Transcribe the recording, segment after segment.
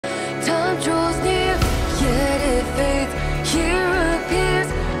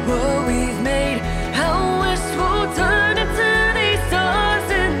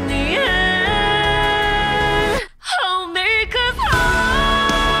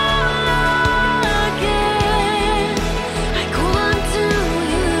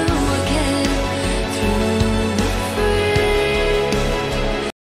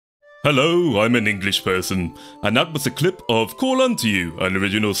Hello, I'm an English person, and that was a clip of Call Unto You, an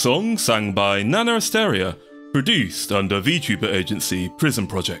original song sang by Nana Asteria, produced under Vtuber agency PRISM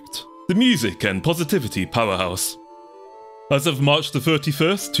Project, the music and positivity powerhouse. As of March the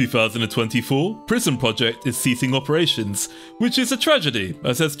 31st, 2024, PRISM Project is ceasing operations, which is a tragedy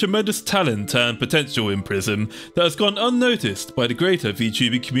as there's tremendous talent and potential in PRISM that has gone unnoticed by the greater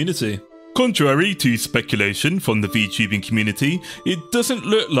VTubing community. Contrary to speculation from the VTubing community, it doesn't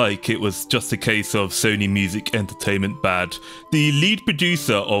look like it was just a case of Sony Music Entertainment bad. The lead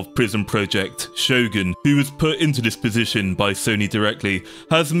producer of PRISM Project, Shogun, who was put into this position by Sony directly,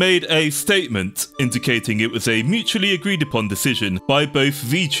 has made a statement indicating it was a mutually agreed upon decision by both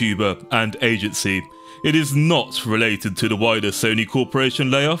VTuber and agency. It is not related to the wider Sony Corporation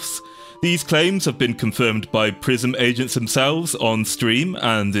layoffs. These claims have been confirmed by PRISM agents themselves on stream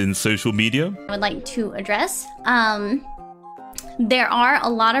and in social media. I would like to address, there are a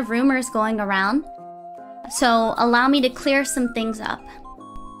lot of rumors going around, so allow me to clear some things up.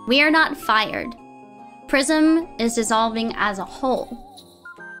 We are not fired. PRISM is dissolving as a whole.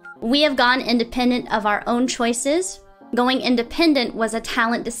 We have gone independent of our own choices. Going independent was a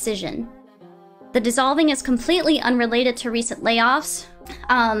talent decision. The dissolving is completely unrelated to recent layoffs.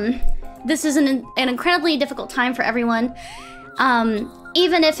 This is an incredibly difficult time for everyone.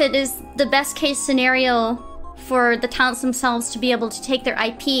 Even if it is the best case scenario for the talents themselves to be able to take their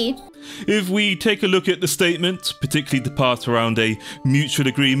IP. If we take a look at the statement, particularly the part around a mutual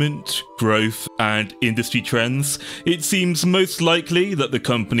agreement, growth and industry trends, it seems most likely that the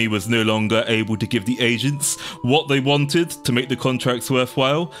company was no longer able to give the agents what they wanted to make the contracts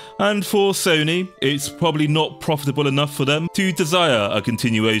worthwhile, and for Sony, it's probably not profitable enough for them to desire a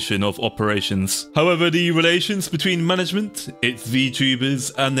continuation of operations. However, the relations between management, its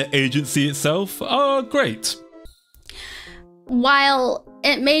VTubers and the agency itself are great. While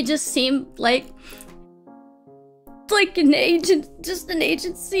it may just seem like an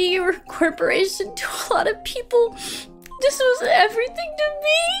agency or corporation to a lot of people, this was everything to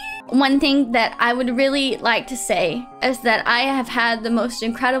me. One thing that I would really like to say is that I have had the most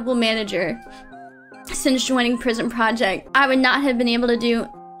incredible manager since joining PRISM Project. I would not have been able to do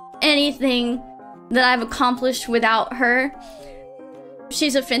anything that I've accomplished without her.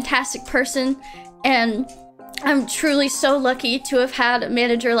 She's a fantastic person, and I'm truly so lucky to have had a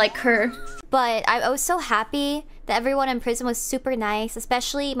manager like her. But I was so happy that everyone in PRISM was super nice,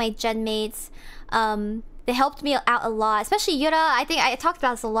 especially my gen mates. They helped me out a lot, especially Yura. I think I talked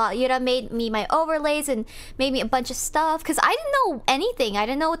about this a lot. Yura made me my overlays and made me a bunch of stuff because I didn't know anything. I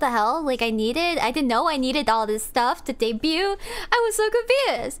didn't know what the hell I needed. I didn't know I needed all this stuff to debut. I was so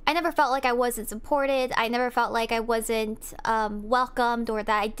confused. I never felt like I wasn't supported. I never felt like I wasn't welcomed or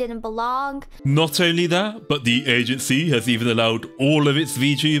that I didn't belong. Not only that, but the agency has even allowed all of its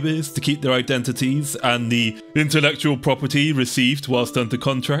VTubers to keep their identities and the intellectual property received whilst under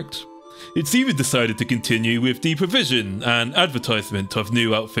contract. It's even decided to continue with the provision and advertisement of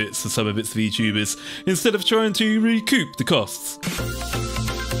new outfits for some of its VTubers, instead of trying to recoup the costs.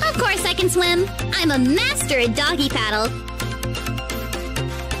 Of course I can swim! I'm a master at doggy paddle!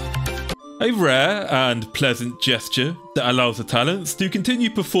 A rare and pleasant gesture that allows the talents to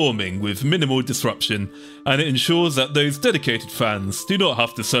continue performing with minimal disruption, and it ensures that those dedicated fans do not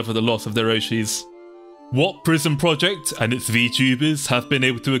have to suffer the loss of their Oshis. What PRISM Project and its VTubers have been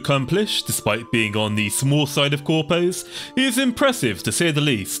able to accomplish, despite being on the small side of corpos, is impressive to say the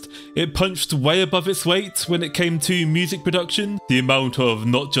least. It punched way above its weight when it came to music production. The amount of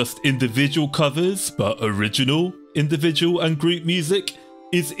not just individual covers, but original, individual and group music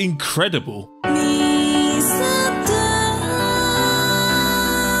is incredible.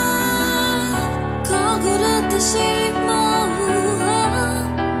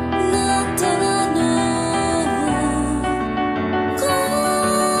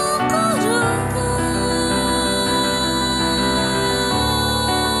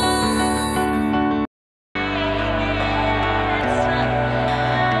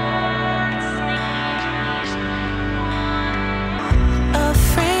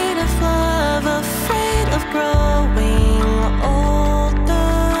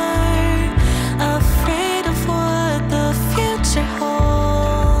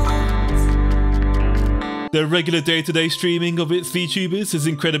 The regular day-to-day streaming of its VTubers is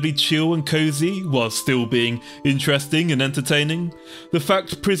incredibly chill and cozy, while still being interesting and entertaining. The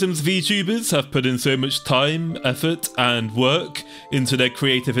fact PRISM's VTubers have put in so much time, effort and work into their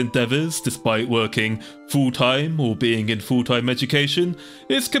creative endeavours, despite working full-time or being in full-time education,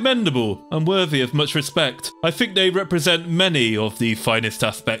 is commendable and worthy of much respect. I think they represent many of the finest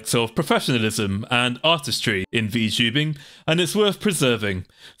aspects of professionalism and artistry in VTubing, and it's worth preserving.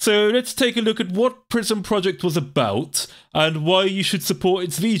 So let's take a look at what PRISM Project was about and why you should support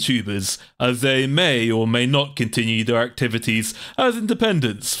its VTubers, as they may or may not continue their activities as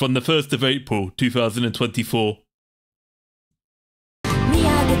independents from the 1st of April 2024.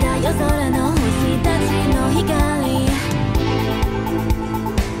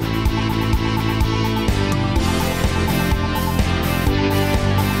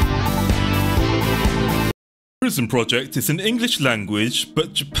 PRISM Project is an English language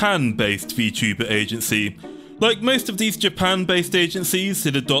but Japan-based VTuber agency. Like most of these Japan-based agencies,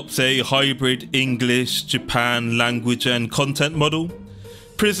 it adopts a hybrid English-Japan language and content model.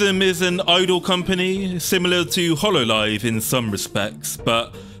 PRISM is an idol company, similar to HoloLive in some respects,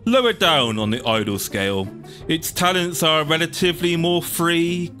 but lower down on the idol scale. Its talents are relatively more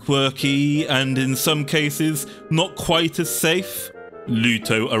free, quirky, and in some cases, not quite as safe.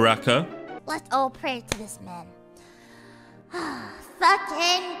 Luto Araka. Let's all pray to this man.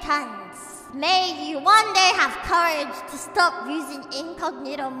 Fucking cunts. May you one day have courage to stop using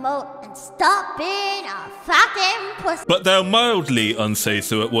incognito mode and stop being a fucking pussy. But they'll mildly unsay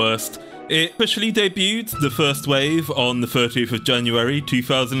so at worst. It officially debuted, the first wave, on the 30th of January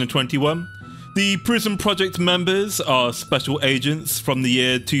 2021. The PRISM Project members are special agents from the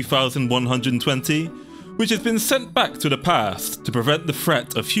year 2120, which has been sent back to the past to prevent the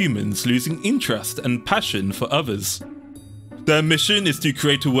threat of humans losing interest and passion for others. Their mission is to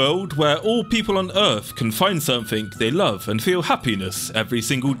create a world where all people on Earth can find something they love and feel happiness every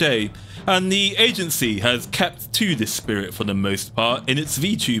single day, and the agency has kept to this spirit for the most part in its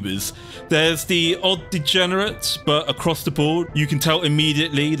VTubers. There's the odd degenerate, but across the board you can tell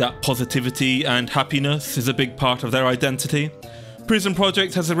immediately that positivity and happiness is a big part of their identity. PRISM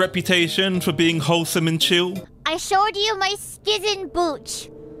Project has a reputation for being wholesome and chill. I showed you my skizzin' booch.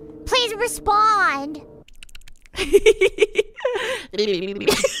 Please respond.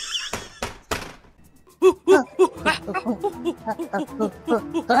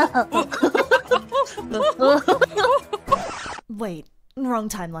 Wait, wrong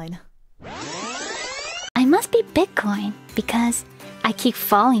timeline. I must be Bitcoin because I keep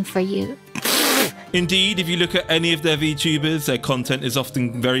falling for you. Indeed, if you look at any of their VTubers, their content is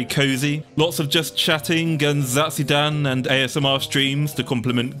often very cozy. Lots of just chatting and Zatsudan and ASMR streams to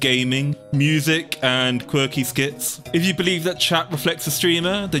complement gaming, music and quirky skits. If you believe that chat reflects a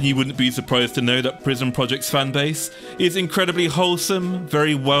streamer, then you wouldn't be surprised to know that PRISM Project's fanbase is incredibly wholesome,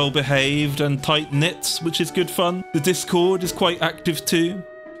 very well behaved and tight-knit, which is good fun. The Discord is quite active too.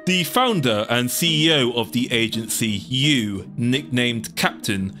 The founder and CEO of the agency, Yu, nicknamed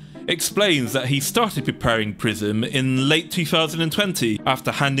Captain, explains that he started preparing PRISM in late 2020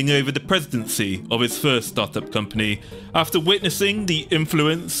 after handing over the presidency of his first startup company, after witnessing the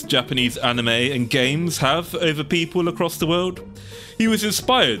influence Japanese anime and games have over people across the world. He was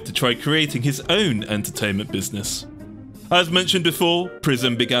inspired to try creating his own entertainment business. As mentioned before,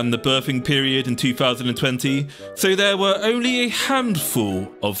 PRISM began the birthing period in 2020, so there were only a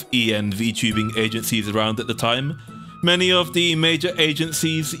handful of EN VTubing agencies around at the time. Many of the major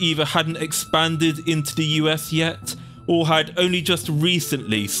agencies either hadn't expanded into the US yet, or had only just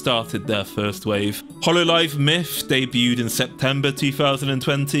recently started their first wave. HoloLive Myth debuted in September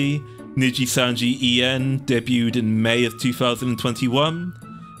 2020, Nijisanji EN debuted in May of 2021,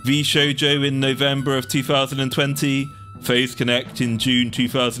 VShoujo in November of 2020, Phase Connect in June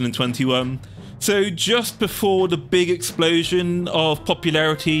 2021. So just before the big explosion of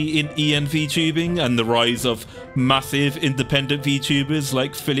popularity in EN VTubing and the rise of massive independent VTubers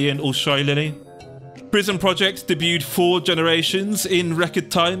like Philly and Ulshailili. PRISM Project debuted 4 generations in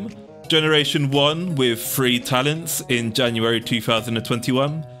record time. Generation 1 with 3 talents in January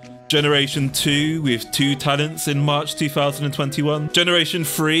 2021. Generation 2 with 2 talents in March 2021, Generation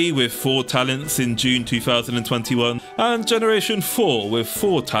 3 with 4 talents in June 2021, and Generation 4 with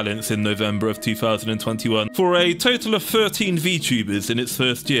 4 talents in November of 2021, for a total of 13 VTubers in its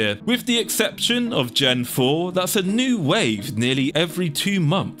first year. With the exception of Gen 4, that's a new wave nearly every 2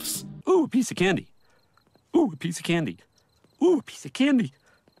 months. Ooh, a piece of candy. Ooh, a piece of candy. Ooh, a piece of candy.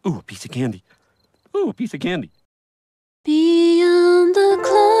 Ooh, a piece of candy. Ooh, a piece of candy. Beyond the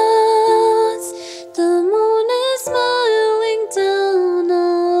clouds, the moon is smiling down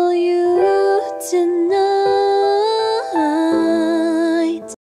on you tonight.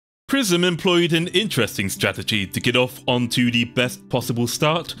 PRISM employed an interesting strategy to get off onto the best possible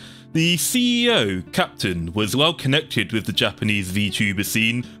start. The CEO, Captain, was well connected with the Japanese VTuber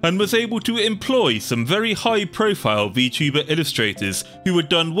scene and was able to employ some very high-profile VTuber illustrators who had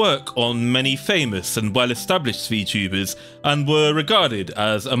done work on many famous and well-established VTubers and were regarded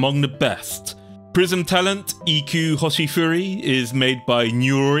as among the best. PRISM talent Iku Hoshifuri is made by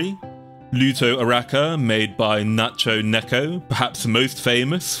Nuri, Luto Araka made by Nacho Neko, perhaps most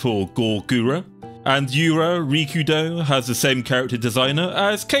famous for Gorgura, and Yura Rikudo has the same character designer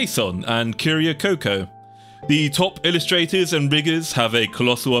as Kason and Kiria Koko. The top illustrators and riggers have a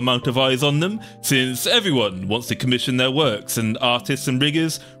colossal amount of eyes on them, since everyone wants to commission their works, and artists and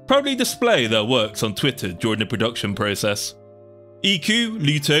riggers proudly display their works on Twitter during the production process. Iku,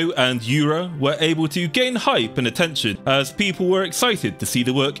 Luto and Yura were able to gain hype and attention as people were excited to see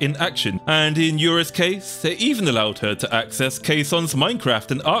the work in action, and in Yura's case, they even allowed her to access Kason's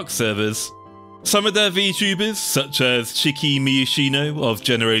Minecraft and Ark servers. Some of their VTubers, such as Shiki Miyashino of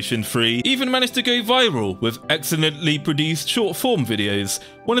Generation 3, even managed to go viral with excellently produced short-form videos,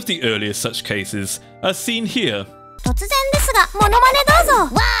 one of the earliest such cases, as seen here. 突然ですが、モノマネどう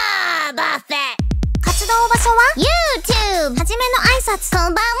ぞ。わー、バースデー。活動場所は YouTube。はじめの挨拶。こ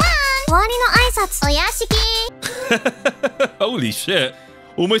んばんは。終わりの挨拶。お屋敷。 Holy shit.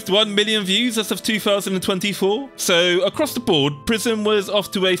 Almost 1 million views as of 2024. So across the board, PRISM was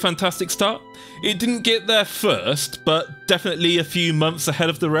off to a fantastic start. It didn't get there first, but definitely a few months ahead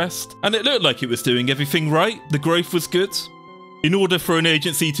of the rest. And it looked like it was doing everything right. The growth was good. In order for an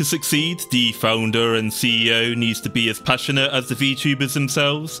agency to succeed, the founder and CEO needs to be as passionate as the VTubers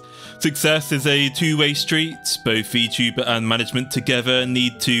themselves. Success is a two-way street. Both VTuber and management together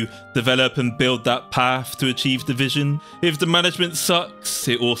need to develop and build that path to achieve the vision. If the management sucks,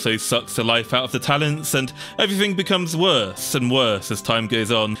 it also sucks the life out of the talents, and everything becomes worse and worse as time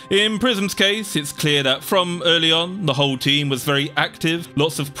goes on. In PRISM's case, it's clear that from early on, the whole team was very active,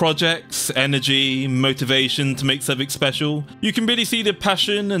 lots of projects, energy, motivation to make something special. You can really see the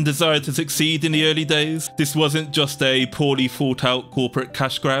passion and desire to succeed in the early days. This wasn't just a poorly thought out corporate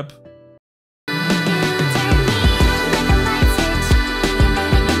cash grab.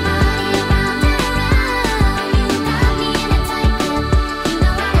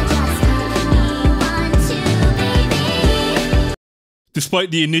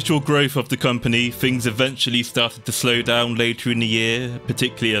 Despite the initial growth of the company, things eventually started to slow down later in the year,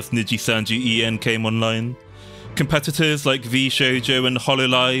 particularly as Nijisanju EN came online. Competitors like V-Shoujo and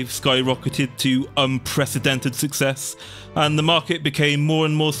HoloLive skyrocketed to unprecedented success, and the market became more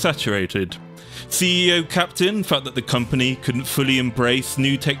and more saturated. CEO Captain felt that the company couldn't fully embrace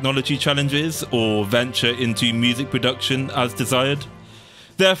new technology challenges or venture into music production as desired.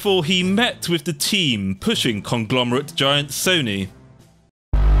 Therefore, he met with the team pushing conglomerate giant Sony.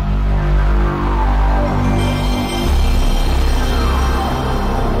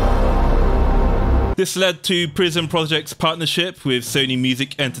 This led to PRISM Project's partnership with Sony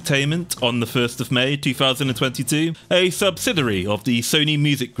Music Entertainment on the 1st of May 2022, a subsidiary of the Sony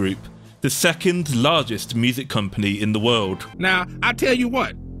Music Group, the second largest music company in the world. Now, I tell you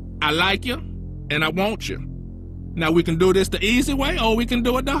what, I like you and I want you. Now we can do this the easy way or we can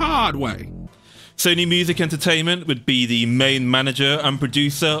do it the hard way. Sony Music Entertainment would be the main manager and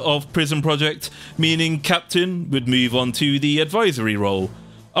producer of PRISM Project, meaning Captain would move on to the advisory role.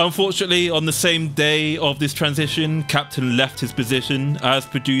 Unfortunately, on the same day of this transition, Captain left his position as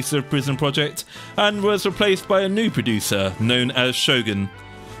producer of PRISM Project and was replaced by a new producer known as Shogun.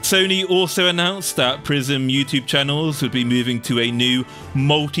 Sony also announced that PRISM YouTube channels would be moving to a new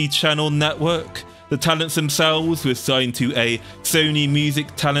multi-channel network. The talents themselves were signed to a Sony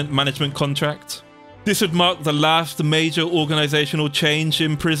Music talent management contract. This would mark the last major organisational change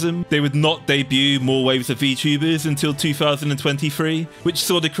in PRISM. They would not debut more waves of VTubers until 2023, which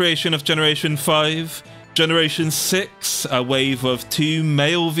saw the creation of Generation 5, Generation 6, a wave of 2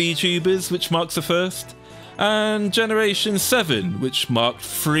 male VTubers, which marks the first, and Generation 7, which marked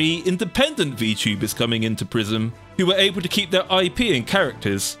 3 independent VTubers coming into PRISM, who were able to keep their IP and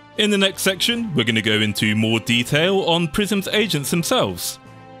characters. In the next section, we're going to go into more detail on PRISM's agents themselves.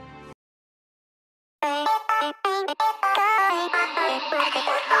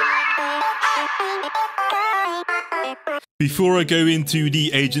 Before I go into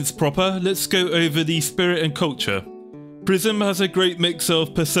the agents proper, let's go over the spirit and culture. PRISM has a great mix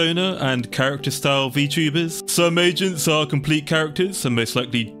of persona and character style VTubers. Some agents are complete characters and most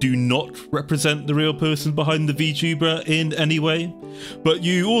likely do not represent the real person behind the VTuber in any way. But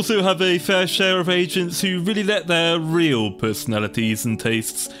you also have a fair share of agents who really let their real personalities and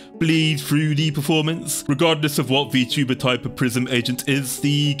tastes bleed through the performance. Regardless of what VTuber type of PRISM agent is,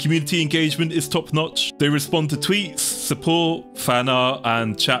 the community engagement is top notch. They respond to tweets, support, fan art,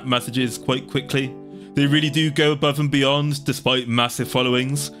 and chat messages quite quickly. They really do go above and beyond despite massive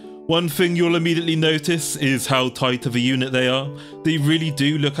followings. One thing you'll immediately notice is how tight of a unit they are. They really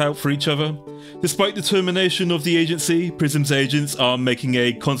do look out for each other. Despite the termination of the agency, PRISM's agents are making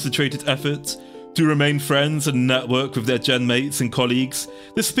a concentrated effort to remain friends and network with their gen mates and colleagues.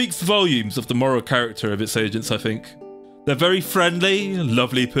 This speaks volumes of the moral character of its agents, I think. They're very friendly,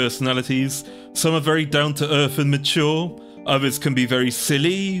 lovely personalities. Some are very down to earth and mature. Others can be very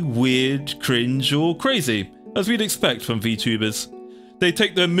silly, weird, cringe, or crazy, as we'd expect from VTubers. They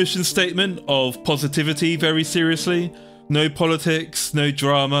take their mission statement of positivity very seriously. No politics, no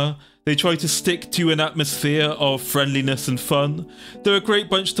drama. They try to stick to an atmosphere of friendliness and fun. They're a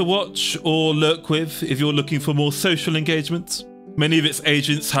great bunch to watch or lurk with if you're looking for more social engagement. Many of its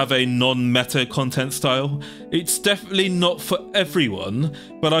agents have a non-meta content style. It's definitely not for everyone,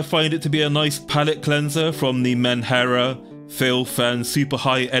 but I find it to be a nice palate cleanser from the menhera, filth and super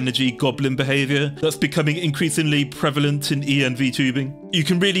high energy goblin behaviour that's becoming increasingly prevalent in EN VTubing. You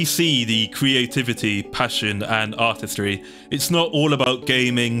can really see the creativity, passion and artistry. It's not all about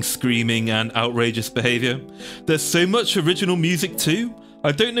gaming, screaming and outrageous behaviour. There's so much original music too.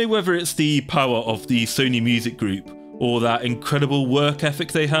 I don't know whether it's the power of the Sony music group or that incredible work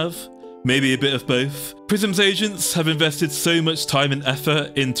ethic they have. Maybe a bit of both. PRISM's agents have invested so much time and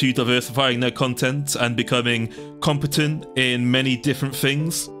effort into diversifying their content and becoming competent in many different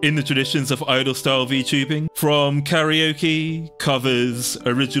things in the traditions of idol-style VTubing. From karaoke, covers,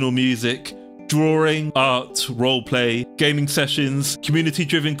 original music, drawing, art, roleplay, gaming sessions,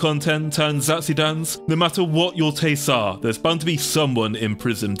 community-driven content, and zatsudans. No matter what your tastes are, there's bound to be someone in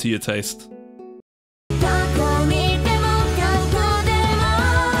PRISM to your taste.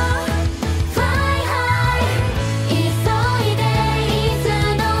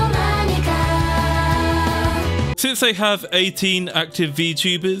 Since they have 18 active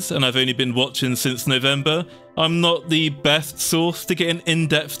VTubers and I've only been watching since November, I'm not the best source to get an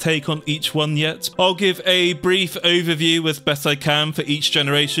in-depth take on each one yet. I'll give a brief overview as best I can for each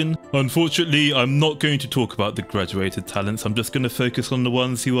generation. Unfortunately, I'm not going to talk about the graduated talents, I'm just going to focus on the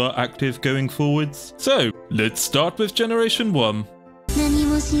ones who are active going forwards. So, let's start with Generation 1. 何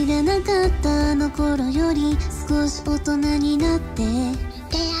も知らなかったの頃より少し大人になって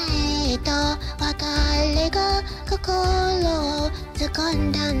出会いと別れが心を掴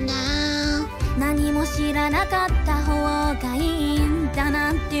んだんだ何も知らなかった方がいいんだ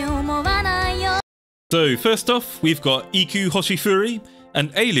なんて思わないよ So first off, we've got Iku Hoshifuri,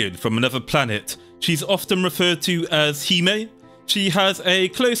 an alien from another planet. She's often referred to as Hime. She has a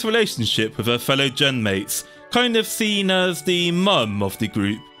close relationship with her fellow gen mates, kind of seen as the mum of the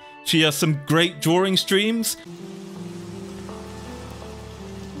group. She has some great drawing streams.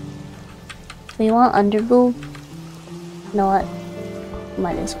 We want underboob? You know what?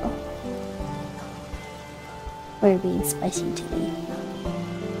 Might as well. We're being spicy today.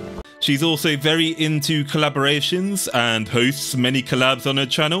 She's also very into collaborations and hosts many collabs on her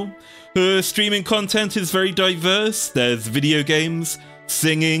channel. Her streaming content is very diverse. There's video games,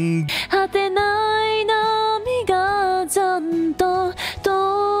 singing, 果てない波がちゃんと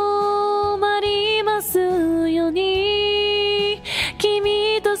止まりますように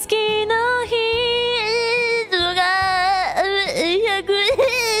君と好きな人が100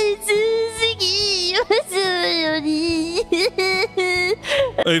続きますように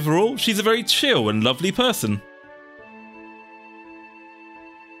Overall, she's a very chill and lovely person.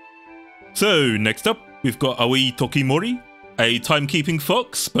 So, next up, we've got Aoi Tokimori, a timekeeping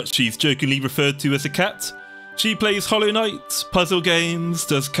fox, but she's jokingly referred to as a cat. She plays Hollow Knight, puzzle games,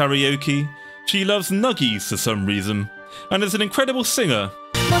 does karaoke. She loves nuggies for some reason, and is an incredible singer.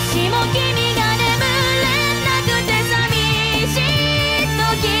 もしも君が眠れなくて寂しい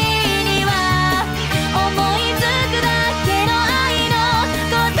時には思いつくだけの愛の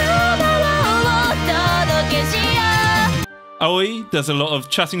言葉をお届けしよう Aoi does a lot of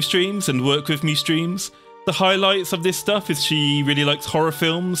chatting streams and work with me streams. The highlights of this stuff is she really likes horror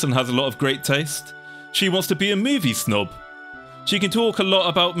films and has a lot of great taste. She wants to be a movie snob. She can talk a lot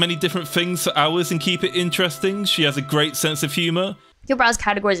about many different things for hours and keep it interesting. She has a great sense of humor. You'll browse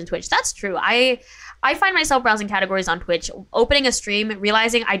categories on Twitch. That's true. I find myself browsing categories on Twitch, opening a stream,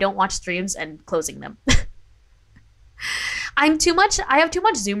 realizing I don't watch streams, and closing them. I have too much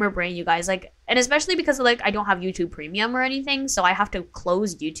Zoomer brain, you guys. Like, and especially because like I don't have YouTube Premium or anything, so I have to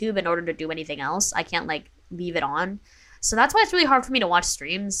close YouTube in order to do anything else. I can't like leave it on. So that's why it's really hard for me to watch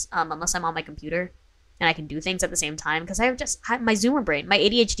streams unless I'm on my computer. and I can do things at the same time because I have just my Zoomer brain, my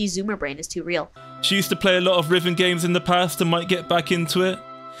ADHD Zoomer brain is too real. She used to play a lot of rhythm games in the past and might get back into it.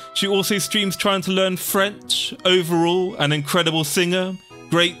 She also streams trying to learn French. Overall, an incredible singer,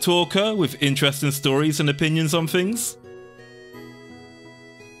 great talker with interesting stories and opinions on things.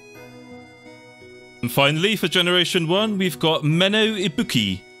 And finally, for Generation 1, we've got Meno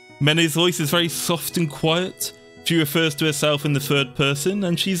Ibuki. Meno's voice is very soft and quiet. She refers to herself in the third person,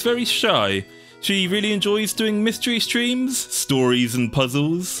 and she's very shy. She really enjoys doing mystery streams, stories and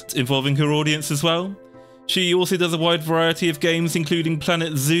puzzles, involving her audience as well. She also does a wide variety of games, including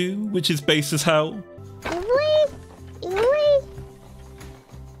Planet Zoo, which is based as hell.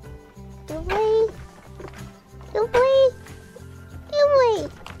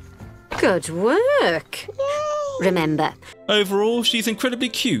 Good work. Yay. Remember, overall, she's incredibly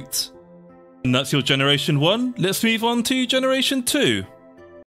cute. And that's your Generation 1. Let's move on to Generation 2.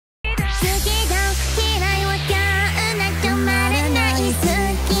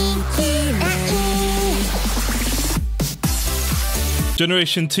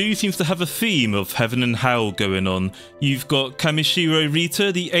 Generation 2 seems to have a theme of heaven and hell going on. You've got Kamishiro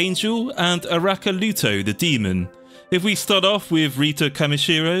Rita, the angel, and Araka Luto, the demon. If we start off with Rita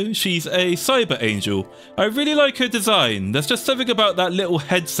Kamishiro, she's a cyber angel. I really like her design. There's just something about that little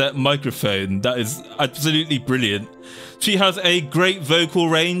headset microphone that is absolutely brilliant. She has a great vocal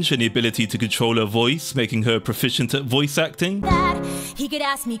range and the ability to control her voice, making her proficient at voice acting. He could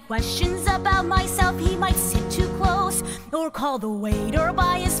ask me questions about myself, he might sit too close, or call the waiter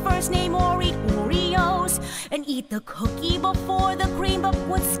by his first name, or eat Oreos, and eat the cookie before the cream. But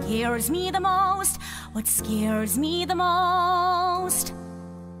what scares me the most,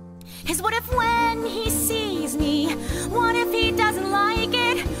 is what if when he sees me, what if he doesn't like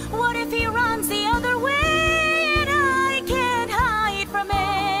it, what if he runs the other way and I can't hide from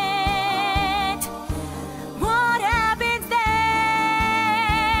it, what happens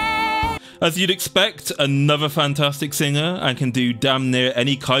then? As you'd expect, another fantastic singer and can do damn near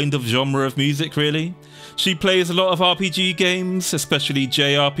any kind of genre of music really. She plays a lot of RPG games, especially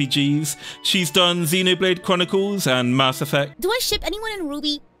JRPGs. She's done Xenoblade Chronicles and Mass Effect. Do I ship anyone in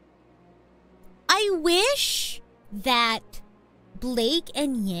Ruby? I wish that Blake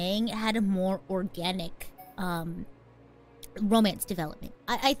and Yang had a more organic romance development.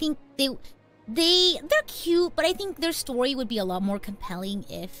 I think they're cute, but I think their story would be a lot more compelling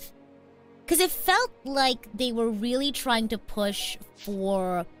if... Because it felt like they were really trying to push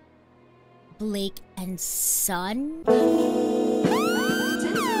for Blake and Sun.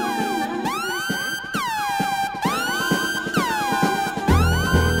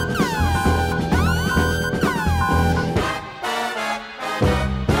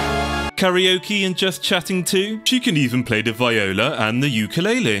 Karaoke and just chatting too. She can even play the viola and the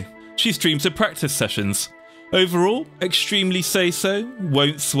ukulele. She streams her practice sessions. Overall, extremely say-so,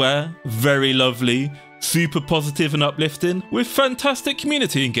 won't swear, very lovely, super positive and uplifting, with fantastic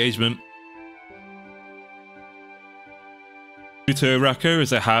community engagement. Ruto Araka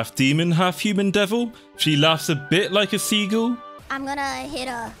is a half-demon, half-human devil. She laughs a bit like a seagull. I'm gonna hit a...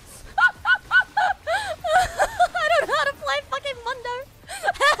 I don't know how to play fucking Mundo.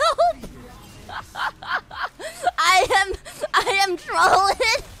 Help! I am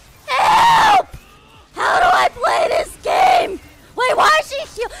trolling. Help! How do I play this game? Wait, why is she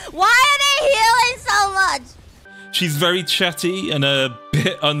why are they healing so much? She's very chatty and a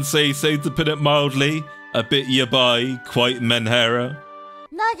bit unsay-so, to put it mildly. A bit yabai, quite menhera.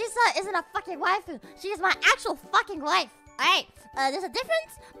 Nagisa isn't a fucking waifu. She is my actual fucking wife. Alright, there's a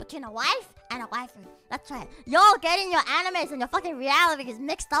difference between a wife and a waifu. That's right. Y'all getting your animes and your fucking reality is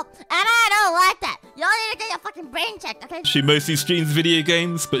mixed up, and I don't like that. Y'all need to get your fucking brain checked, okay? She mostly streams video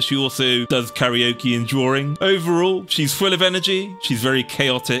games, but she also does karaoke and drawing. Overall, she's full of energy, she's very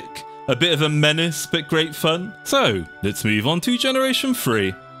chaotic, a bit of a menace, but great fun. So, let's move on to Generation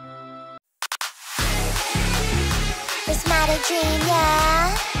 3. It's not a dream,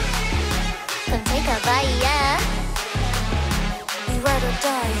 yeah. Come take a bite, yeah. You ride or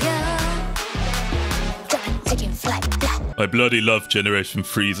die, yeah. Die, taking flight, fly. I bloody love Generation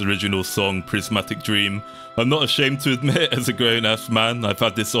 3's original song, Prismatic Dream. I'm not ashamed to admit, as a grown-ass man, I've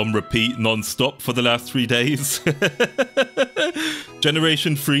had this on repeat non-stop for the last 3 days.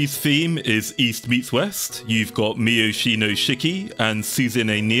 Generation 3's theme is East meets West. You've got Miyoshino Shiki and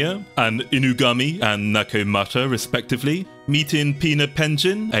Suzune Nia, and Inugami and Nakomata, respectively, meeting Pina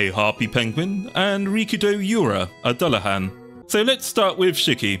Penjin, a harpy penguin, and Rikudo Yura, a Dullahan. So let's start with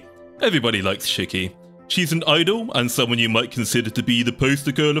Shiki. Everybody likes Shiki. She's an idol and someone you might consider to be the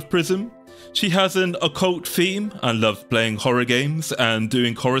poster girl of PRISM. She has an occult theme and loves playing horror games and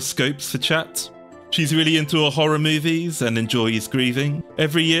doing horoscopes for chat. She's really into her horror movies and enjoys grieving.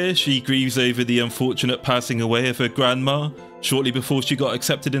 Every year she grieves over the unfortunate passing away of her grandma shortly before she got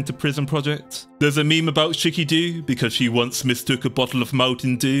accepted into PRISM Project. There's a meme about Shiki-Do because she once mistook a bottle of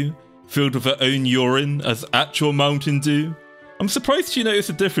Mountain Dew filled with her own urine as actual Mountain Dew. I'm surprised she noticed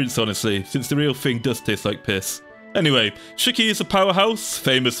a difference, honestly, since the real thing does taste like piss. Anyway, Shiki is a powerhouse,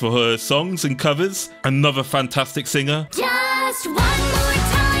 famous for her songs and covers, another fantastic singer. Just one more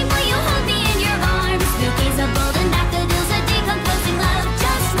time, will you hold me in your arms? Spookies of golden daffodils, a decomposing love.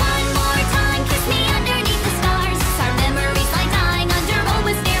 Just one more time, kiss me underneath the stars. Our memories lie dying under old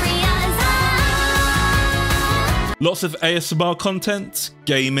wisterias. Lots of ASMR content,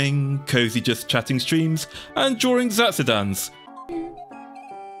 gaming, cozy just chatting streams, and drawing Zatsidans.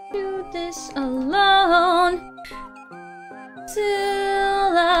 Do this alone.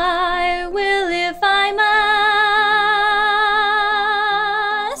 Till I will if I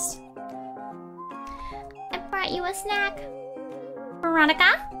must. I brought you a snack.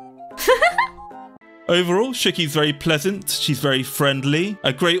 Veronica? Overall, Shiki's very pleasant, she's very friendly,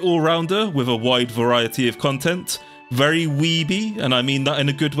 a great all-rounder with a wide variety of content, very weeby, and I mean that in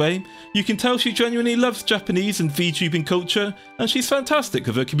a good way. You can tell she genuinely loves Japanese and VTubing culture, and she's fantastic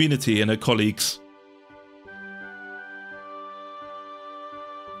with her community and her colleagues.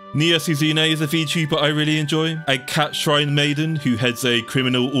 Nia Suzune is a VTuber I really enjoy, a cat shrine maiden who heads a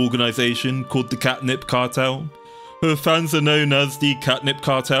criminal organisation called the Catnip Cartel. Her fans are known as the Catnip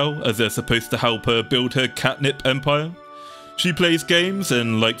Cartel, as they're supposed to help her build her catnip empire. She plays games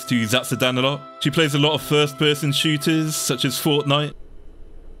and likes to Zatsidan a lot. She plays a lot of first-person shooters, such as Fortnite.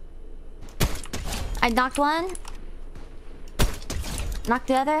 I knocked one. Knocked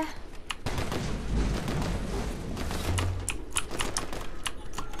the other.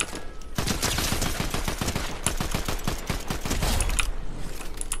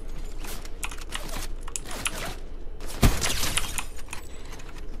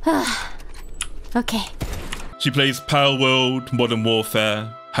 Okay. She plays Power World, Modern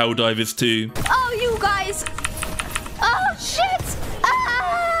Warfare, Helldivers 2. Oh, you guys! Oh, shit!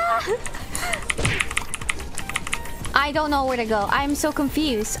 Ah! I don't know where to go. I'm so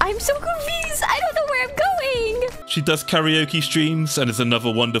confused. I don't know where I'm going! She does karaoke streams and is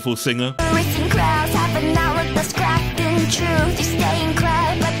another wonderful singer. Racing crowds, half an hour plus crafting truth. You stay in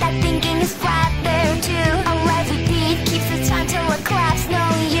crowd, but that thinking is flat there too. A lively beat keeps the time till it claps. No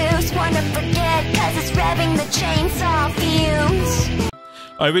use, wanna forget, cause it's revving the chainsaw fumes.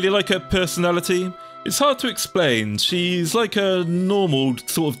 I really like her personality. It's hard to explain. She's like a normal,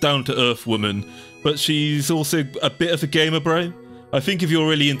 sort of down-to-earth woman, but she's also a bit of a gamer bro. I think if you're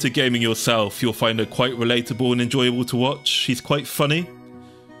really into gaming yourself, you'll find her quite relatable and enjoyable to watch. She's quite funny.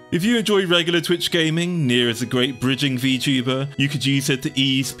 If you enjoy regular Twitch gaming, Nia is a great bridging VTuber. You could use her to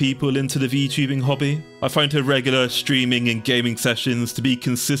ease people into the VTubing hobby. I find her regular streaming and gaming sessions to be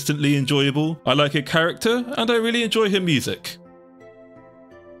consistently enjoyable. I like her character, and I really enjoy her music.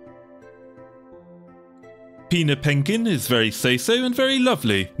 Pina Penguin is very say-so and very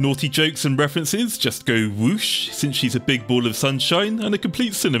lovely. Naughty jokes and references just go whoosh, since she's a big ball of sunshine and a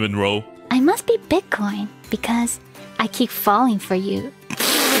complete cinnamon roll. I must be Bitcoin because I keep falling for you.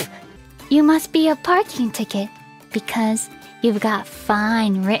 You must be a parking ticket because you've got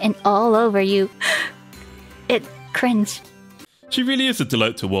fine written all over you. It cringe. She really is a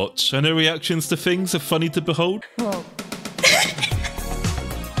delight to watch, and her reactions to things are funny to behold. Whoa.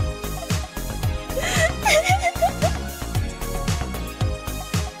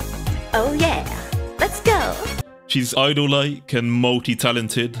 Oh yeah, let's go. She's idol-like and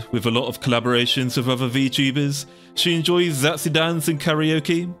multi-talented, with a lot of collaborations with other VTubers. She enjoys Zatsidans and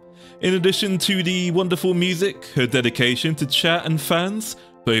karaoke. In addition to the wonderful music, her dedication to chat and fans,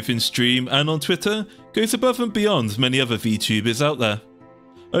 both in stream and on Twitter, goes above and beyond many other VTubers out there.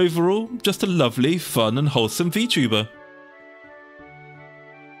 Overall, just a lovely, fun and wholesome VTuber.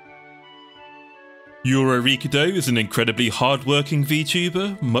 Yura Rikido is an incredibly hard-working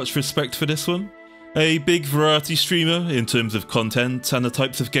VTuber, much respect for this one. A big variety streamer in terms of content and the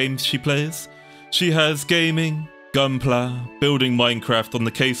types of games she plays. She has gaming, gunpla, building Minecraft on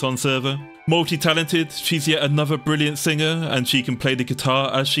the Kson server. Multi-talented, she's yet another brilliant singer, and she can play the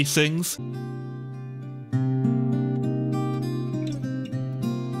guitar as she sings.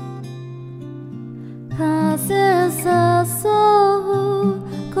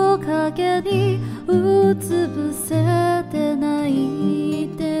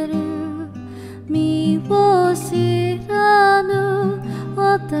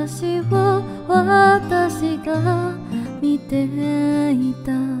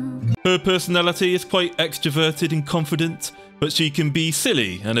 Her personality is quite extroverted and confident, but she can be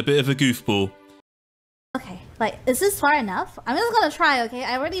silly and a bit of a goofball. Like, is this far enough? I'm just gonna try, okay?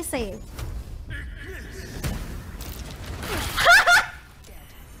 I already saved.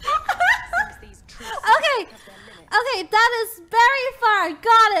 Okay, that is very far.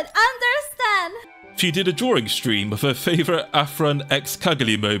 Got it. Understand. She did a drawing stream of her favourite Afran X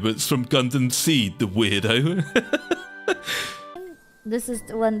Kaggle moments from Gundam Seed, the weirdo. This is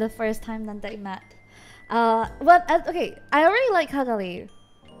the first time that they met. Okay, I already like Kaggle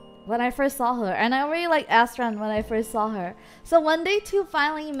when I first saw her, and I already like Astran when I first saw her. So when they two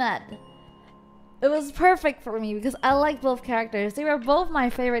finally met, it was perfect for me because I like both characters. They were both my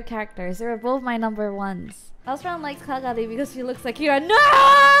favorite characters. They were both my number ones. Astran likes Kaggle because she looks like Kira. No!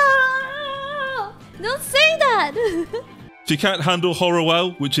 Don't say that! She can't handle horror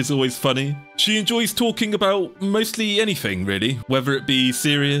well, which is always funny. She enjoys talking about mostly anything, really, whether it be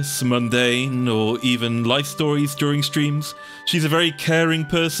serious, mundane, or even life stories during streams. She's a very caring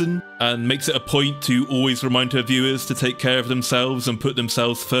person and makes it a point to always remind her viewers to take care of themselves and put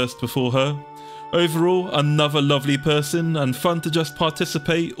themselves first before her. Overall, another lovely person and fun to just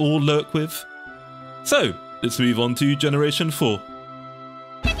participate or lurk with. So, let's move on to Generation 4.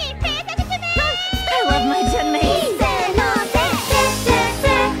 I love my gen mates.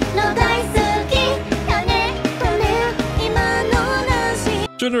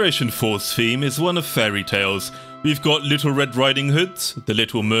 Generation 4's theme is one of fairy tales. We've got Little Red Riding Hood, The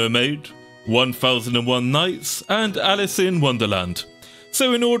Little Mermaid, 1001 Nights, and Alice in Wonderland.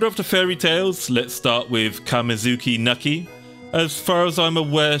 So in order of the fairy tales, let's start with Kamizuki Naki. As far as I'm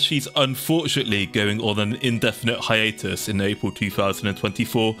aware, she's unfortunately going on an indefinite hiatus in April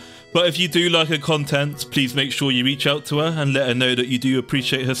 2024. But if you do like her content, please make sure you reach out to her and let her know that you do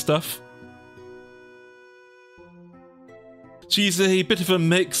appreciate her stuff. She's a bit of a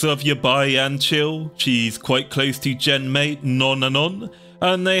mix of yabai and chill. She's quite close to gen mate Non Anon,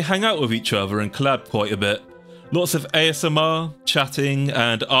 and they hang out with each other and collab quite a bit. Lots of ASMR, chatting,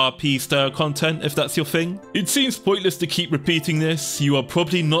 and RP style content if that's your thing. It seems pointless to keep repeating this. You are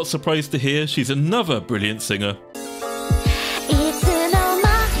probably not surprised to hear she's another brilliant singer.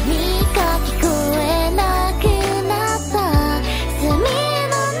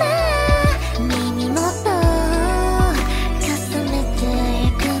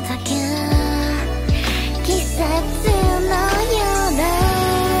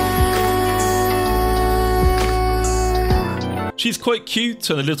 She's quite cute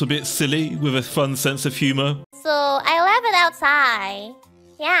and a little bit silly with a fun sense of humour. So I left it outside.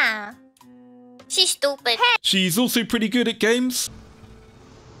 Yeah. She's stupid. She's also pretty good at games.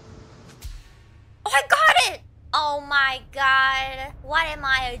 Oh, I got it! Oh my god. What am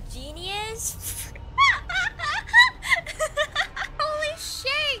I, a genius? Holy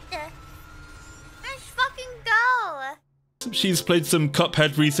shit! Let's fucking go! She's played some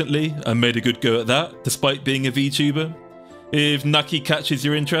Cuphead recently and made a good go at that, despite being a VTuber. If Naki catches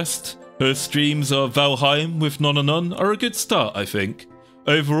your interest, her streams of Valheim with Non Anon are a good start, I think.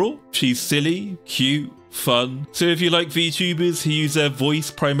 Overall, she's silly, cute, fun, so if you like VTubers who use their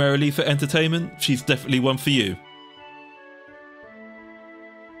voice primarily for entertainment, she's definitely one for you.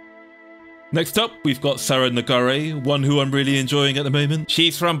 Next up, we've got Sarah Nagare, one who I'm really enjoying at the moment.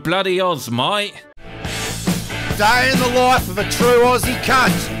 She's from bloody Oz, mate. Day in the life of a true Aussie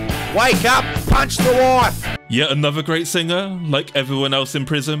cunt. Wake up, punch the wife. Yet another great singer, like everyone else in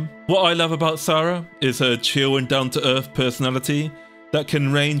PRISM. What I love about Sarah is her chill and down-to-earth personality that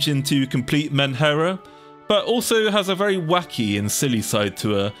can range into complete menhera, but also has a very wacky and silly side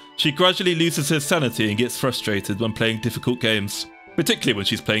to her. She gradually loses her sanity and gets frustrated when playing difficult games, particularly when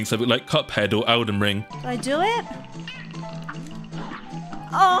she's playing something like Cuphead or Elden Ring. Do I do it?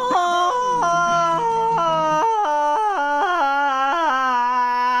 Oh!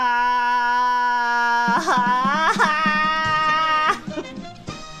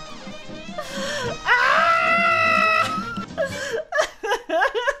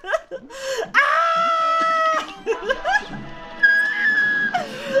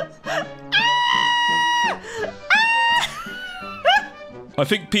 I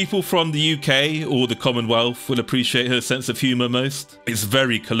think people from the UK or the Commonwealth will appreciate her sense of humour most. It's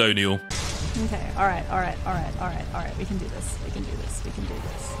very colonial. Okay, alright. We can do this. We can do this. We can do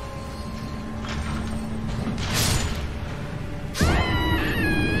this.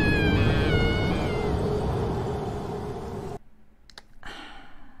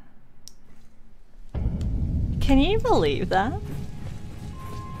 Can you believe that?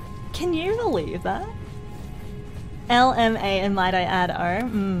 Can you believe that? LMA and might I add R?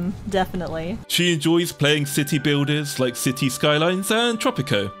 Definitely. She enjoys playing city builders like City Skylines and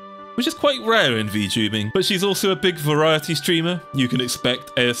Tropico. which is quite rare in VTubing, but she's also a big variety streamer. You can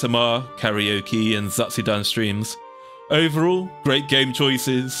expect ASMR, karaoke and Zatsudan streams. Overall, great game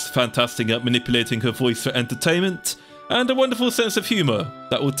choices, fantastic at manipulating her voice for entertainment, and a wonderful sense of humour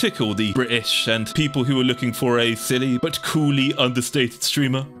that will tickle the British and people who are looking for a silly but coolly understated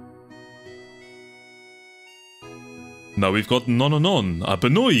streamer. Now we've got Nononon, a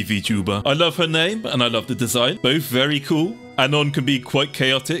Benoi VTuber. I love her name and I love the design, both very cool. Anon can be quite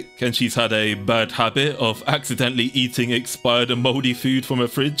chaotic and she's had a bad habit of accidentally eating expired and mouldy food from her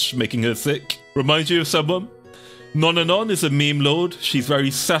fridge, making her sick. Reminds you of someone? Nononon is a meme lord, she's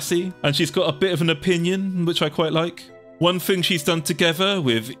very sassy and she's got a bit of an opinion, which I quite like. One thing she's done together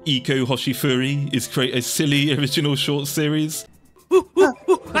with Iko Hoshifuri is create a silly original short series.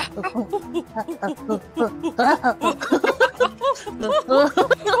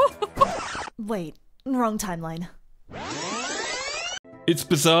 Wait, wrong timeline. It's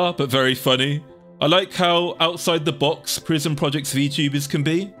bizarre but very funny. I like how outside the box PRISM Project's VTubers can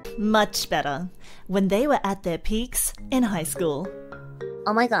be. Much better. When they were at their peaks in high school.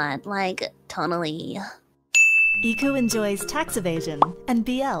 Oh my god, like, totally. Iko enjoys tax evasion and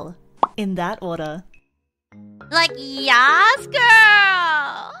BL, in that order. Like, yes,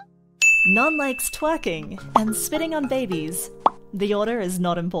 girl! Non likes twerking and spitting on babies. The order is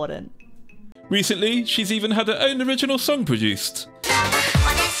not important. Recently, she's even had her own original song produced.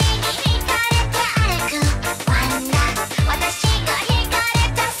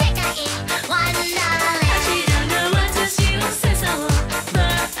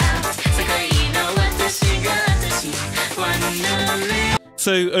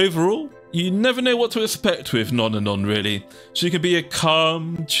 So overall, you never know what to expect with Nononon really. She can be a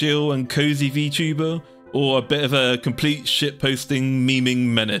calm, chill and cozy VTuber, or a bit of a complete shitposting, memeing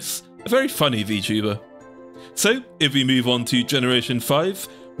menace. A very funny VTuber. So, if we move on to Generation 5,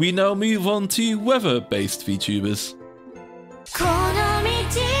 we now move on to weather-based VTubers.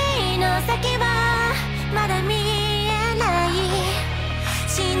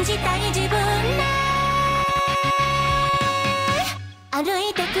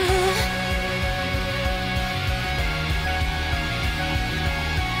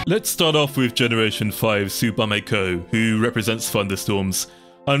 Let's start off with Generation 5 Tsubame Ko, who represents Thunderstorms.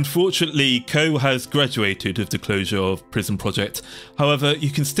 Unfortunately, Ko has graduated with the closure of PRISM Project. However, you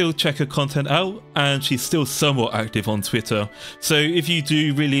can still check her content out, and she's still somewhat active on Twitter. So if you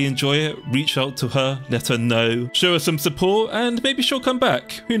do really enjoy it, reach out to her, let her know, show her some support, and maybe she'll come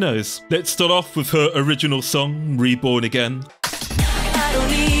back. Who knows? Let's start off with her original song, Reborn Again. I don't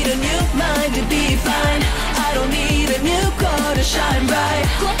need a new mind to be fine. I don't need a new car to shine bright.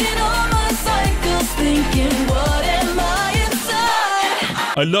 Clocking all my cycles, thinking, what am I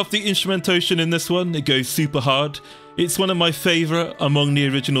inside? I love the instrumentation in this one, it goes super hard. It's one of my favourite among the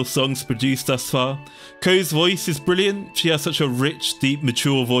original songs produced thus far. Ko's voice is brilliant, she has such a rich, deep,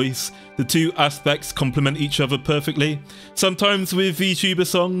 mature voice. The two aspects complement each other perfectly. Sometimes with VTuber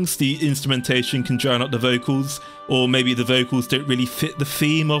songs, the instrumentation can drown out the vocals, or maybe the vocals don't really fit the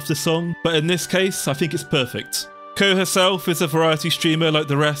theme of the song, but in this case, I think it's perfect. Ko herself is a variety streamer like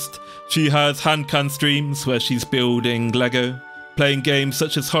the rest. She has hand-can streams where she's building Lego, playing games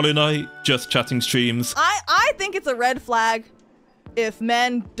such as Hollow Knight, just chatting streams. I think it's a red flag if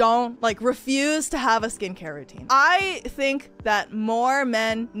men don't, like, refuse to have a skincare routine. I think that more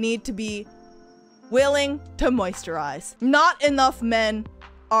men need to be willing to moisturize. Not enough men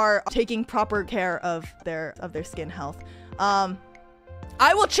are taking proper care of their skin health. I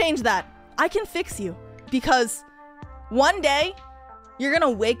will change that. I can fix you, because one day you're gonna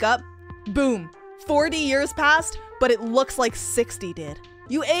wake up, boom, 40 years passed, but it looks like 60 did.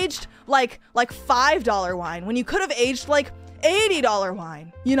 You aged like $5 wine when you could have aged like $80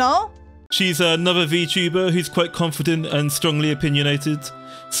 wine, you know? She's another VTuber who's quite confident and strongly opinionated.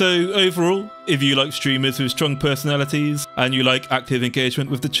 So overall, if you like streamers with strong personalities and you like active engagement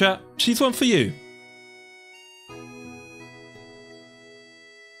with the chat, she's one for you.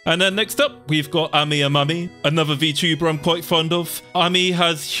 And then next up, we've got Ami Amami, another VTuber I'm quite fond of. Ami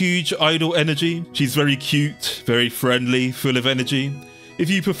has huge idol energy. She's very cute, very friendly, full of energy. If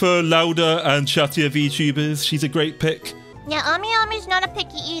you prefer louder and chattier VTubers, she's a great pick. Yeah, Ami's not a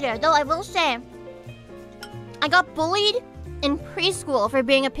picky eater, though I will say, I got bullied in preschool for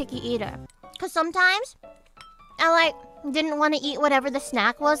being a picky eater. Cause sometimes I didn't want to eat whatever the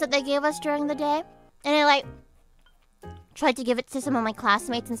snack was that they gave us during the day. And I tried to give it to some of my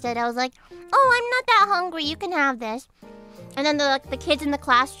classmates instead. I was like, oh, I'm not that hungry, you can have this. And then the kids in the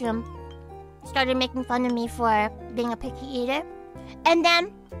classroom started making fun of me for being a picky eater. And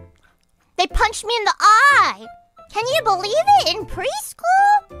then they punched me in the eye. Can you believe it? In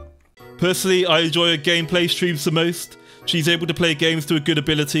preschool? Personally, I enjoy her gameplay streams the most. She's able to play games to a good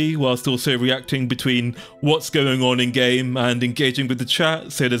ability whilst also reacting between what's going on in game and engaging with the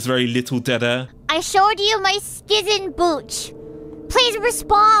chat, so there's very little dead air. I showed you my skizen booch. Please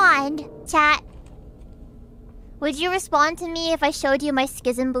respond, chat. Would you respond to me if I showed you my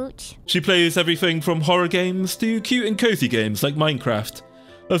skizen booch? She plays everything from horror games to cute and cozy games like Minecraft.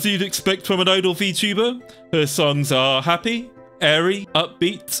 As you'd expect from an idol VTuber, her songs are happy, airy,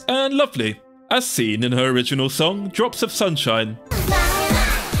 upbeat, and lovely, as seen in her original song, Drops of Sunshine.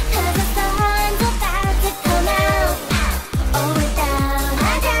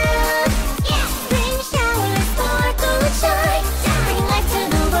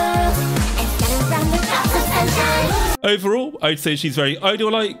 Overall, I'd say she's very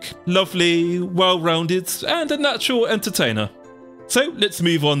idol-like, lovely, well-rounded, and a natural entertainer. So let's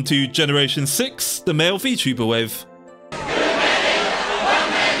move on to Generation 6, the male VTuber wave.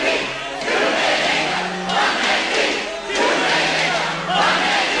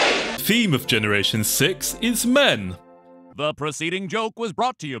 Theme of Generation 6 is men. The preceding joke was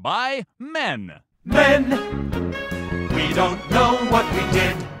brought to you by men. Men, we don't know what we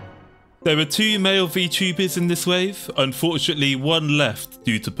did. There were 2 male VTubers in this wave, unfortunately one left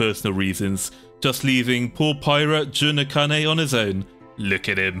due to personal reasons, just leaving poor pirate Junakane on his own. Look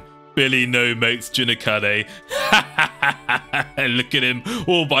at him, Billy no mates Junakane. Look at him,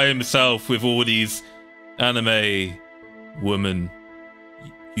 all by himself with all these anime women.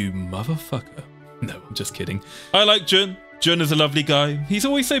 You motherfucker. No, I'm just kidding. I like Jun. Jun is a lovely guy. He's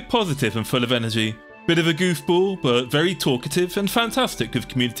always so positive and full of energy. Bit of a goofball, but very talkative and fantastic with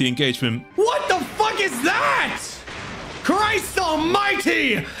community engagement. What the fuck is that? Christ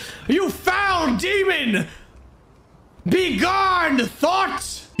almighty! You foul demon! Begone,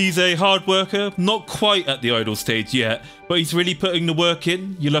 thought! He's a hard worker, not quite at the idol stage yet, but he's really putting the work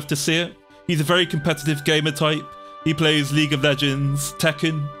in. You love to see it. He's a very competitive gamer type. He plays League of Legends,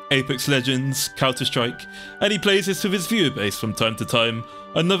 Tekken, Apex Legends, Counter-Strike, and he plays this with his viewer base from time to time.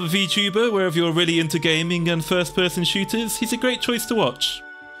 Another VTuber where if you're really into gaming and first-person shooters, he's a great choice to watch.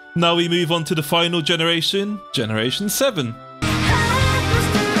 Now we move on to the final generation, Generation 7.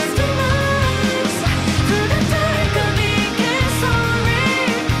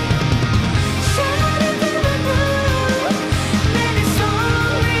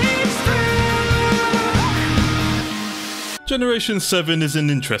 Generation 7 is an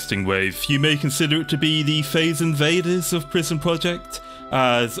interesting wave. You may consider it to be the phase invaders of PRISM Project,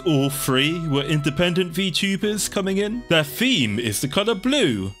 as all 3 were independent VTubers coming in. Their theme is the colour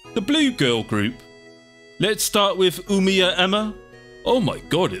blue, the Blue Girl group. Let's start with Umiya Emma. Oh my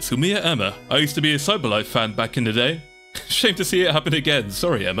god, it's Umiya Emma. I used to be a Cyberlife fan back in the day. Shame to see it happen again,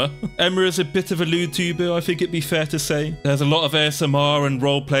 sorry Emma. Emma is a bit of a lewd tuber, I think it'd be fair to say. There's a lot of ASMR and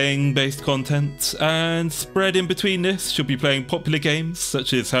role-playing based content, and spread in between this, she'll be playing popular games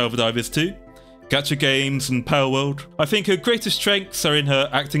such as Helldivers 2, gacha games and Power World. I think her greatest strengths are in her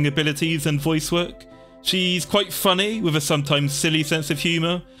acting abilities and voice work. She's quite funny with a sometimes silly sense of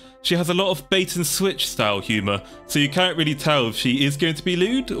humour. She has a lot of bait and switch style humour, so you can't really tell if she is going to be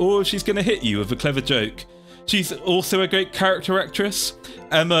lewd or if she's going to hit you with a clever joke. She's also a great character actress.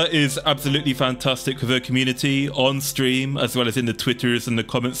 Emma is absolutely fantastic with her community on stream as well as in the Twitters and the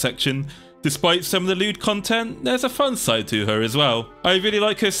comment section. Despite some of the lewd content, there's a fun side to her as well. I really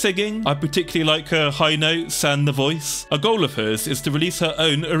like her singing. I particularly like her high notes and the voice. A goal of hers is to release her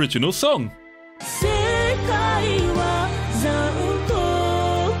own original song.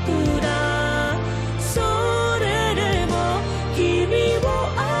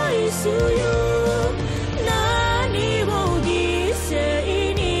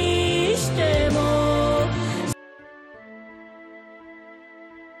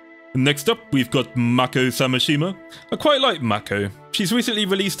 Next up, we've got Mako Samashima. I quite like Mako. She's recently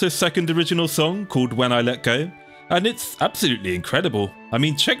released her second original song called When I Let Go, and it's absolutely incredible. I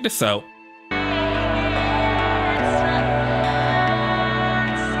mean, check this out.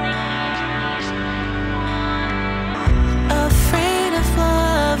 Afraid of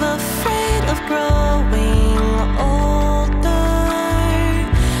love, afraid of growing older,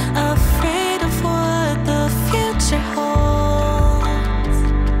 afraid of what the future holds.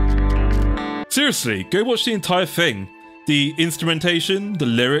 Seriously, go watch the entire thing. The instrumentation, the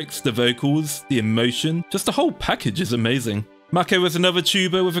lyrics, the vocals, the emotion, just the whole package is amazing. Mako is another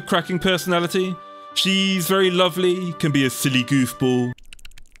tuber with a cracking personality. She's very lovely, can be a silly goofball.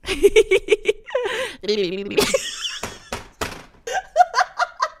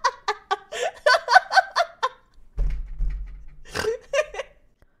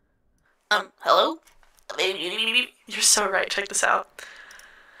 Hello? You're so right, check this out.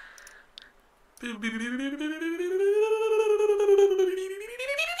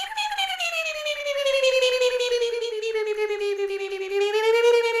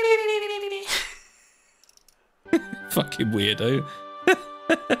 Fucking weirdo.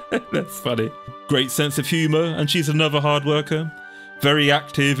 That's funny. Great sense of humour, and she's another hard worker. Very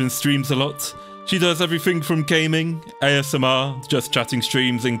active and streams a lot. She does everything from gaming, ASMR, just chatting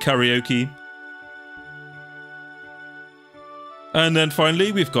streams and karaoke. And then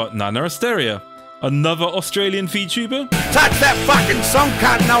finally we've got Nana Asteria, another Australian VTuber. Touch that fucking song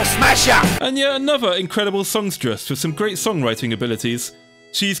card and I'll smash ya! And yet another incredible songstress with some great songwriting abilities.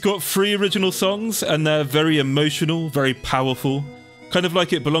 She's got 3 original songs and they're very emotional, very powerful. Kind of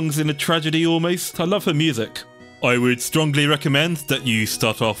like it belongs in a tragedy almost. I love her music. I would strongly recommend that you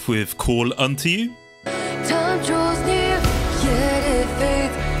start off with Call Unto You. Time draws near, yet it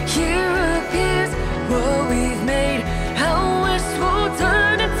fades. Here appears what we've made. How wish will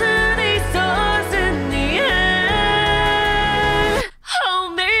turn into these stars in the end.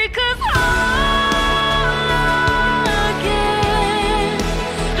 I'll make us whole again.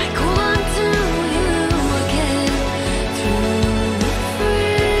 I call unto you again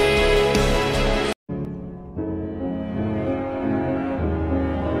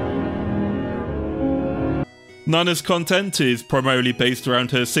Nana's content is primarily based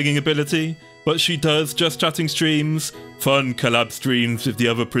around her singing ability, but she does just chatting streams, fun collab streams with the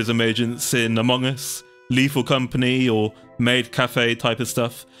other PRISM agents in Among Us, Lethal Company, or Maid Cafe type of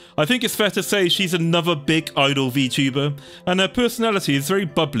stuff. I think it's fair to say she's another big idol VTuber, and her personality is very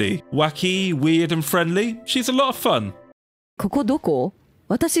bubbly, wacky, weird and friendly. She's a lot of fun. ここどこ?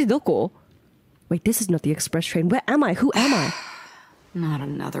 私どこ? Wait, this is not the express train. Where am I? Who am I? Not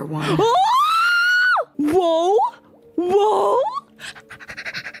another one. Whoa! Whoa!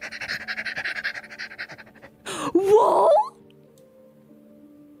 Whoa!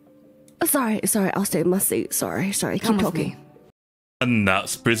 Sorry, I'll stay in my seat. Sorry, keep talking. And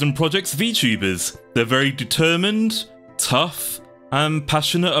that's PRISM Project's VTubers. They're very determined, tough, and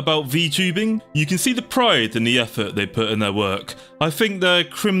passionate about VTubing. You can see the pride and the effort they put in their work. I think they're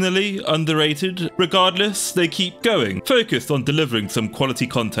criminally underrated. Regardless, they keep going, focused on delivering some quality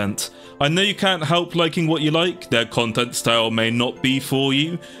content. I know you can't help liking what you like, their content style may not be for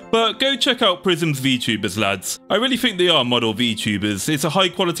you, but go check out PRISM's VTubers, lads. I really think they are model VTubers. It's a high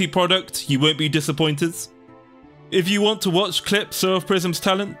quality product, you won't be disappointed. If you want to watch clips of PRISM's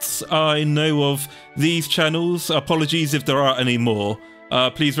talents, I know of these channels. Apologies if there are any more.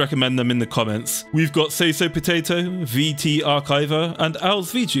 Please recommend them in the comments. We've got Say So Potato, VT Archiver, and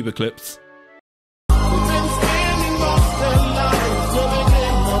Al's VTuber clips.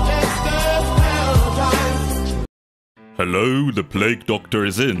 Hello, the Plague Doctor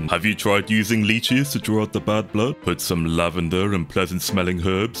is in. Have you tried using leeches to draw out the bad blood? Put some lavender and pleasant smelling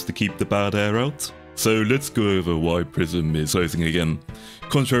herbs to keep the bad air out? So let's go over why PRISM is closing again.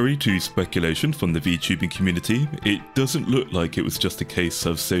 Contrary to speculation from the VTubing community, it doesn't look like it was just a case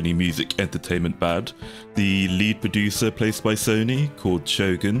of Sony Music Entertainment bad. The lead producer placed by Sony, called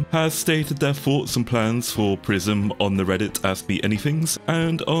Shogun, has stated their thoughts and plans for PRISM on the Reddit Ask Me Anythings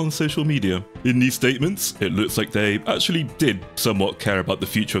and on social media. In these statements, it looks like they actually did somewhat care about the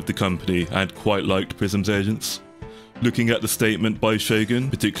future of the company and quite liked PRISM's agents. Looking at the statement by Shogun,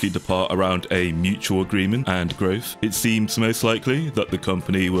 particularly the part around a mutual agreement and growth, it seems most likely that the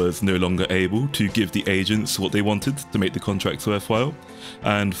company was no longer able to give the agents what they wanted to make the contracts worthwhile.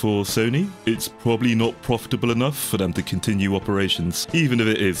 And for Sony, it's probably not profitable enough for them to continue operations, even if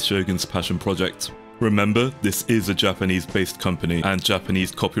it is Shogun's passion project. Remember, this is a Japanese-based company, and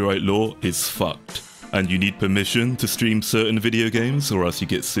Japanese copyright law is fucked. And you need permission to stream certain video games, or else you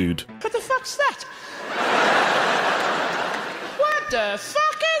get sued. What the fuck's that? The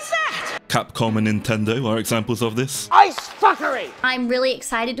fuck is that? Capcom and Nintendo are examples of this. Ice fuckery! I'm really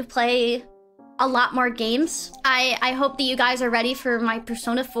excited to play a lot more games. I hope that you guys are ready for my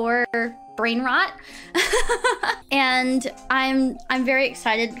Persona 4 brain rot. And I'm very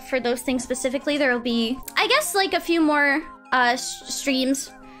excited for those things specifically. There will be, I guess, like a few more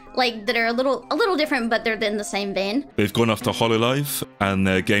streams like that are a little different, but they're in the same vein. They've gone after HoloLive, and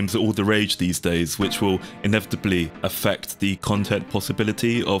their games are all the rage these days, which will inevitably affect the content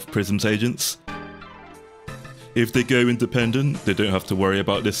possibility of PRISM's agents. If they go independent, they don't have to worry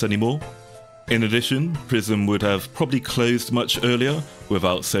about this anymore. In addition, PRISM would have probably closed much earlier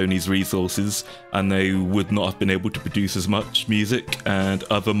without Sony's resources, and they would not have been able to produce as much music and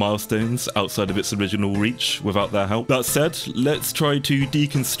other milestones outside of its original reach without their help. That said, let's try to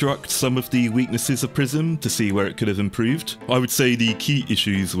deconstruct some of the weaknesses of PRISM to see where it could have improved. I would say the key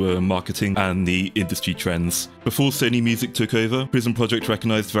issues were marketing and the industry trends. Before Sony Music took over, PRISM Project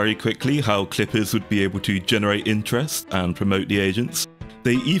recognised very quickly how clippers would be able to generate interest and promote the agents.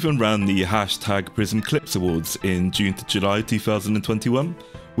 They even ran the hashtag PRISM Clips Awards in June to July 2021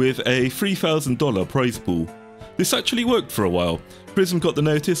 with a $3,000 prize pool. This actually worked for a while. PRISM got the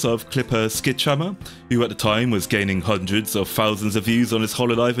notice of clipper Skidchammer, who at the time was gaining hundreds of thousands of views on his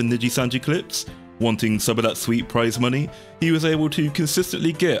Hololive and Nijisanji clips. Wanting some of that sweet prize money, he was able to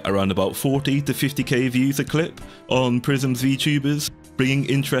consistently get around about 40 to 50k views a clip on PRISM's VTubers, bringing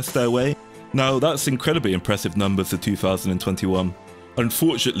interest their way. Now that's incredibly impressive numbers for 2021.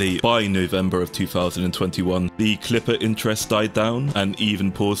 Unfortunately, by November of 2021, the clipper interest died down, and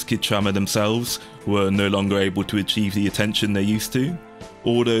even poor Skidchammer themselves were no longer able to achieve the attention they used to.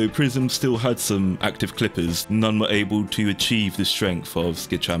 Although PRISM still had some active clippers, none were able to achieve the strength of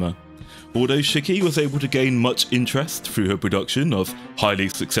Skidchammer. Although Shiki was able to gain much interest through her production of highly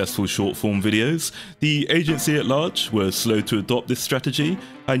successful short-form videos, the agency at large were slow to adopt this strategy,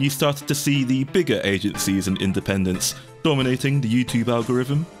 and you started to see the bigger agencies and independents dominating the YouTube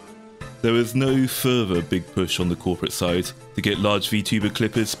algorithm. There was no further big push on the corporate side to get large VTuber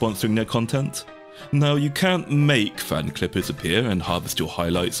clippers sponsoring their content. Now, you can't make fan clippers appear and harvest your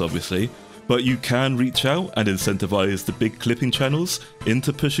highlights obviously, but you can reach out and incentivize the big clipping channels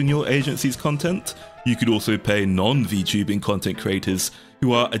into pushing your agency's content. You could also pay non-VTubing content creators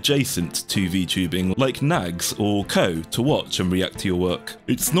who are adjacent to VTubing, like Nags or Ko, to watch and react to your work.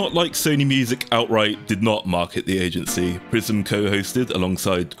 It's not like Sony Music outright did not market the agency. PRISM co-hosted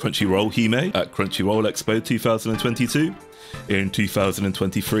alongside Crunchyroll Hime at Crunchyroll Expo 2022. In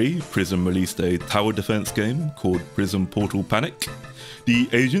 2023, PRISM released a tower defense game called PRISM Portal Panic. The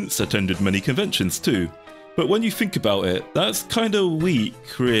agents attended many conventions too, but when you think about it, that's kinda weak,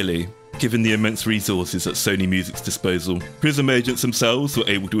 really, given the immense resources at Sony Music's disposal. PRISM agents themselves were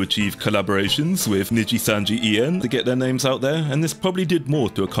able to achieve collaborations with Nijisanji EN to get their names out there, and this probably did more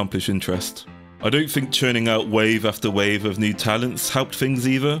to accomplish interest. I don't think churning out wave after wave of new talents helped things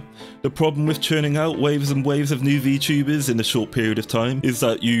either. The problem with churning out waves and waves of new VTubers in a short period of time is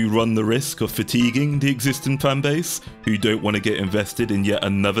that you run the risk of fatiguing the existing fanbase, who don't want to get invested in yet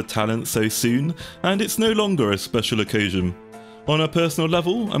another talent so soon, and it's no longer a special occasion. On a personal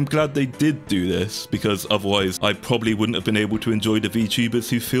level, I'm glad they did do this, because otherwise I probably wouldn't have been able to enjoy the VTubers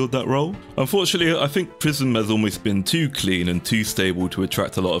who filled that role. Unfortunately, I think PRISM has almost been too clean and too stable to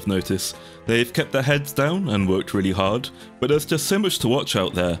attract a lot of notice. They've kept their heads down and worked really hard, but there's just so much to watch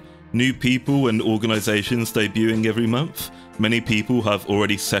out there. New people and organisations debuting every month. Many people have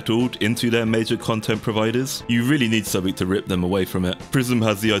already settled into their major content providers. You really need something to rip them away from it. PRISM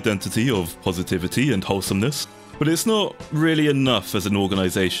has the identity of positivity and wholesomeness, but it's not really enough as an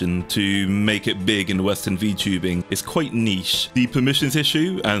organisation to make it big in Western VTubing. It's quite niche. The permissions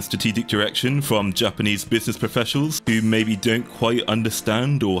issue and strategic direction from Japanese business professionals who maybe don't quite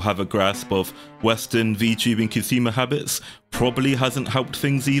understand or have a grasp of Western VTubing consumer habits probably hasn't helped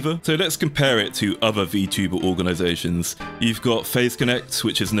things either. So let's compare it to other VTuber organisations. You've got FaZe Connect,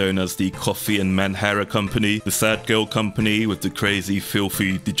 which is known as the coffee and menhera company, the sad girl company with the crazy,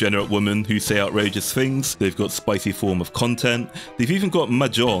 filthy, degenerate women who say outrageous things. They've got spicy form of content. They've even got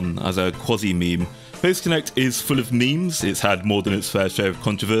Mahjong as a quasi-meme. FaZe Connect is full of memes. It's had more than its fair share of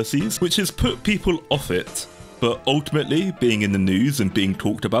controversies, which has put people off it. But ultimately, being in the news and being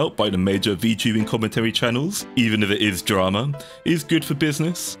talked about by the major VTubing commentary channels, even if it is drama, is good for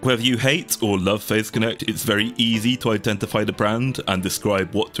business. Whether you hate or love FaZe Connect, it's very easy to identify the brand and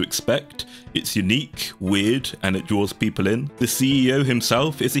describe what to expect. It's unique, weird, and it draws people in. The CEO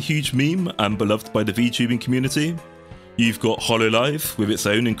himself is a huge meme and beloved by the VTubing community. You've got Hololive with its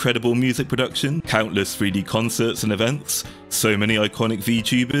own incredible music production, countless 3D concerts and events, so many iconic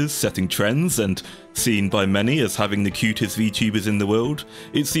VTubers setting trends and seen by many as having the cutest VTubers in the world.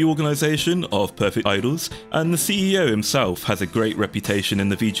 It's the organisation of perfect idols, and the CEO himself has a great reputation in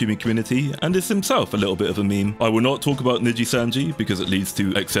the VTubing community and is himself a little bit of a meme. I will not talk about Nijisanji because it leads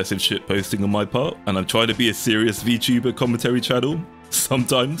to excessive shitposting on my part, and I'm trying to be a serious VTuber commentary channel.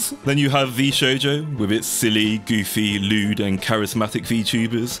 Sometimes. Then you have VShoujo, with its silly, goofy, lewd and charismatic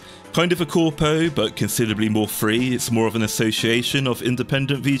VTubers. Kind of a corpo, but considerably more free. It's more of an association of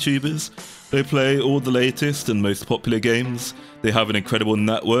independent VTubers. They play all the latest and most popular games. They have an incredible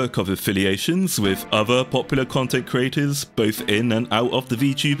network of affiliations with other popular content creators, both in and out of the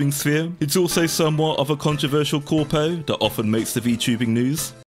VTubing sphere. It's also somewhat of a controversial corpo that often makes the VTubing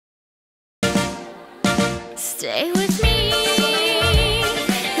news. Stay with me.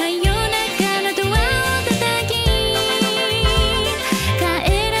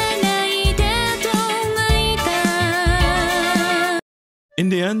 In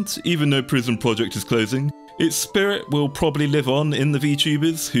the end, even though PRISM Project is closing, its spirit will probably live on in the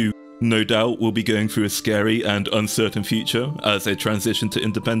VTubers, who no doubt will be going through a scary and uncertain future as they transition to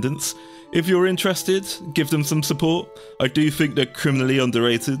independence. If you're interested, give them some support. I do think they're criminally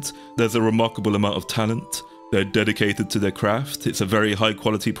underrated. There's a remarkable amount of talent. They're dedicated to their craft. It's a very high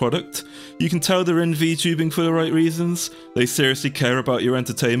quality product. You can tell they're in VTubing for the right reasons. They seriously care about your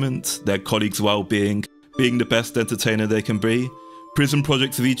entertainment, their colleagues' well-being, being the best entertainer they can be. PRISM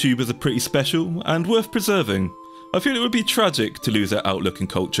Project's VTubers are pretty special and worth preserving. I feel it would be tragic to lose their outlook and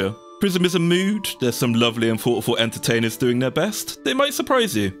culture. PRISM is a mood, there's some lovely and thoughtful entertainers doing their best. They might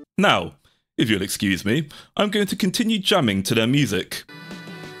surprise you. Now, if you'll excuse me, I'm going to continue jamming to their music.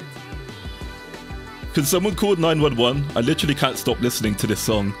 Can someone call 911? I literally can't stop listening to this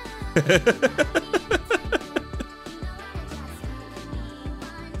song.